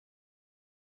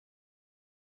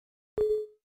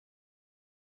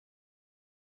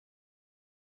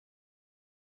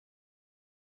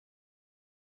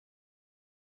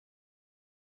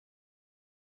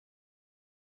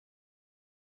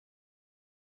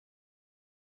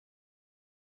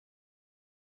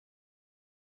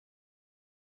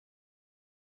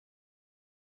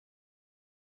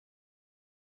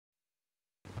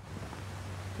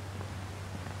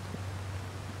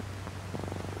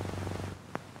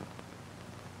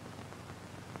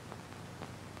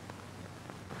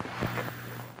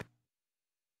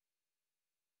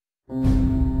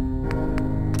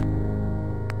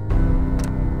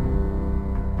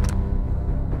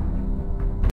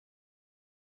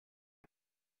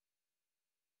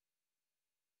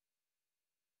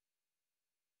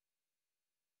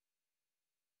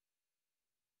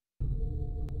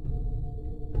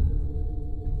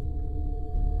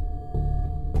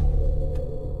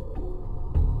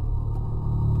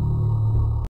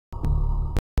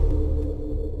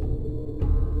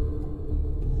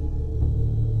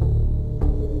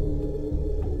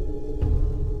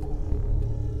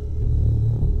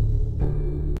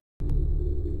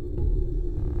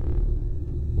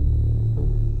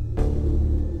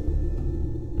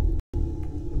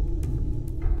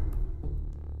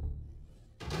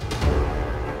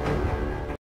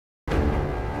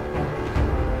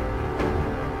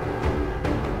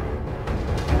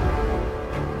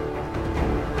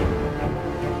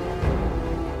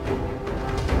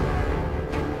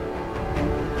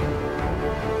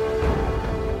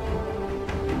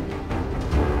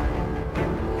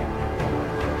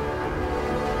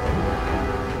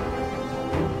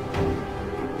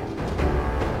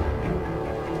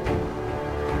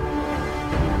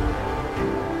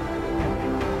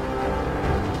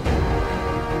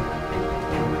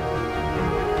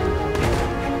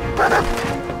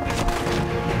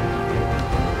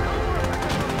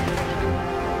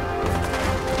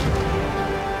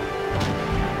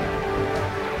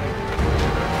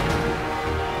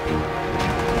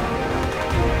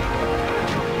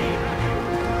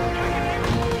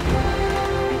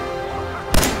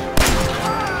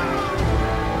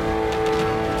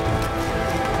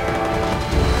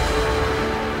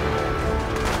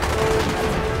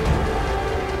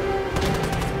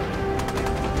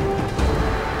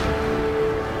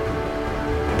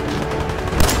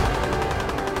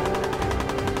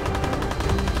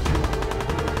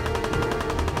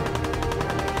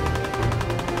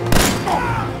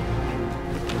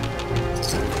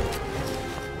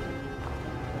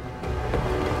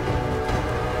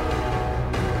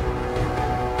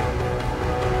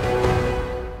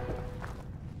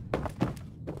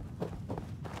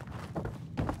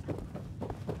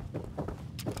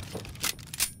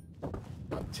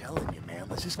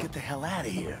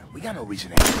here. We got no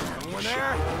reason to hang around. Anyone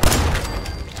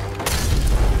there?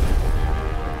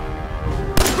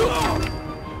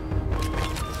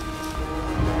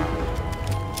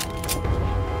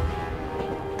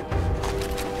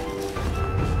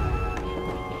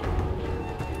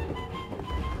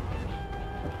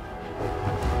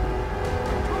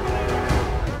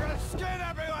 We're gonna skin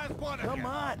every last one of you. Come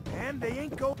on, man. They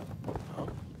ain't go...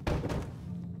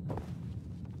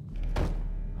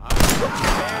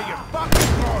 There you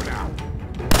fucking go now.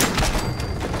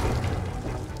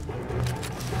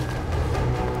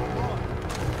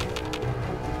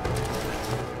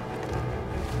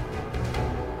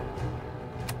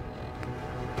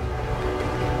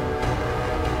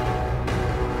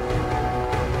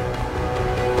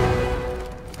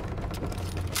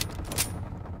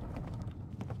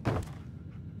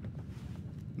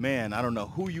 Man, I don't know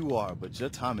who you are, but your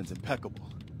timing's impeccable.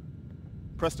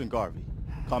 Preston Garvey,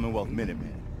 Commonwealth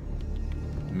Minutemen.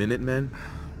 Minutemen?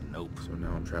 Nope. So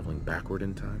now I'm traveling backward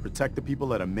in time? Protect the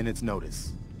people at a minute's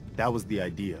notice. That was the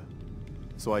idea.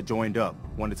 So I joined up,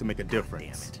 wanted to make a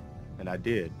difference. Damn it. And I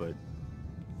did, but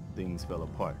things fell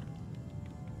apart.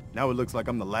 Now it looks like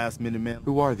I'm the last Minuteman.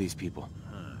 Who are these people?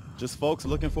 Just folks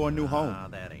looking for a new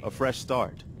home, that ain't a fresh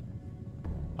start.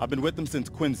 I've been with them since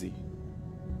Quincy.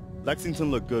 Lexington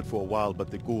looked good for a while,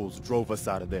 but the ghouls drove us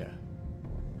out of there.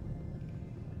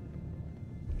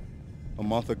 A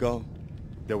month ago,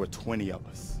 there were 20 of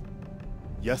us.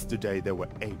 Yesterday, there were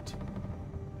 8.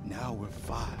 Now we're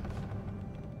 5.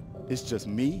 It's just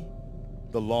me,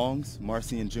 the Longs,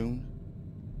 Marcy and June.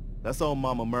 That's old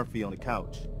Mama Murphy on the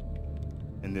couch.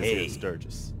 And this Hey. is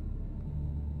Sturgis.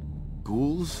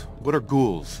 Ghouls? What are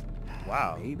ghouls?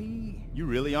 Wow. Maybe? You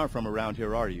really aren't from around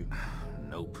here, are you?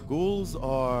 Nope. Ghouls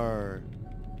are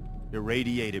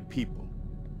irradiated people.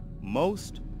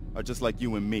 Most are just like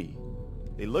you and me.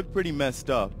 They look pretty messed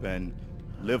up and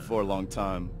live for a long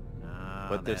time,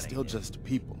 but they're still just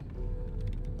people.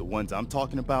 The ones I'm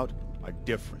talking about are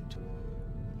different.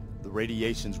 The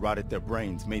radiations rotted their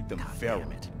brains, made them feral.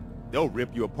 Damn it. They'll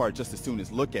rip you apart just as soon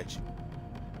as look at you.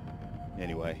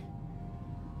 Anyway,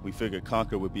 we figured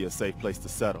Concord would be a safe place to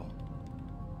settle.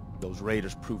 Those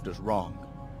raiders proved us wrong.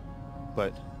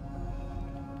 But,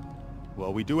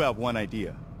 well, we do have one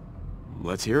idea.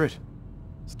 Let's hear it.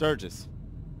 Sturgis,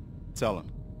 tell him.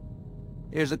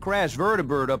 There's a crashed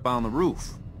vertibird up on the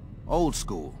roof. Old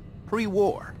school.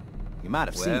 Pre-war. You might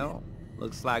have seen it. Well,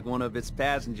 looks like one of its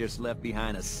passengers left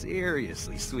behind a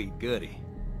seriously sweet goodie.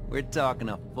 We're talking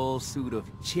a full suit of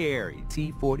cherry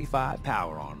T-45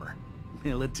 power armor.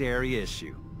 Military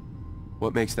issue.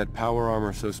 What makes that power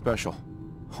armor so special?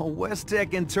 A West-Tech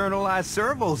internalized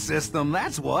servo system,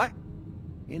 that's what!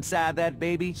 Inside that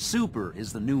baby, super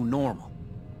is the new normal.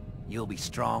 You'll be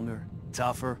stronger,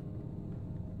 tougher.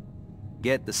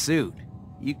 Get the suit.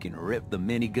 You can rip the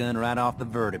minigun right off the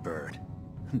vertibird.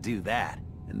 Do that,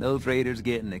 and those raiders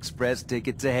get an express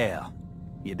ticket to hell.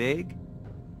 You dig?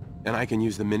 And I can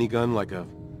use the minigun like a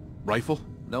rifle?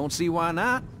 Don't see why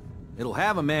not. It'll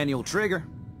have a manual trigger.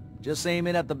 Just aim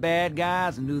it at the bad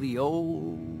guys and do the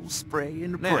old spray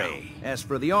and pray. As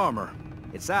for the armor,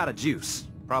 it's out of juice.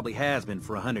 Probably has been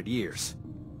for 100 years.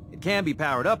 It can be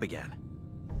powered up again.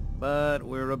 But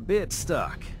we're a bit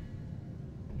stuck.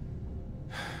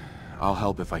 I'll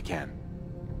help if I can.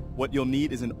 What you'll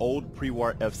need is an old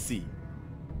pre-war FC,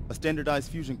 a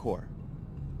standardized fusion core,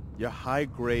 your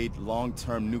high-grade,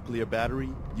 long-term nuclear battery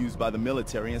used by the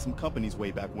military and some companies way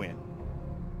back when.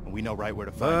 And we know right where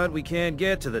to find But it. we can't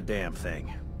get to the damn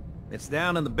thing. It's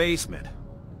down in the basement.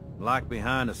 Locked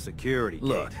behind a security gate.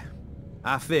 Look,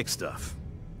 I fix stuff.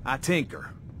 I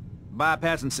tinker.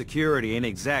 Bypassing security ain't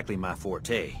exactly my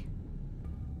forte.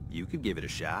 You could give it a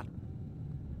shot.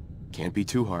 Can't be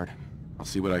too hard. I'll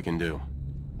see what I can do.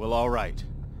 Well, all right.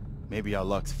 Maybe our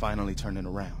luck's finally turning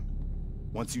around.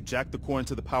 Once you jack the core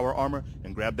into the power armor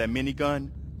and grab that minigun,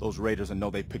 those raiders will know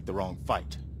they picked the wrong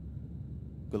fight.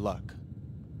 Good luck.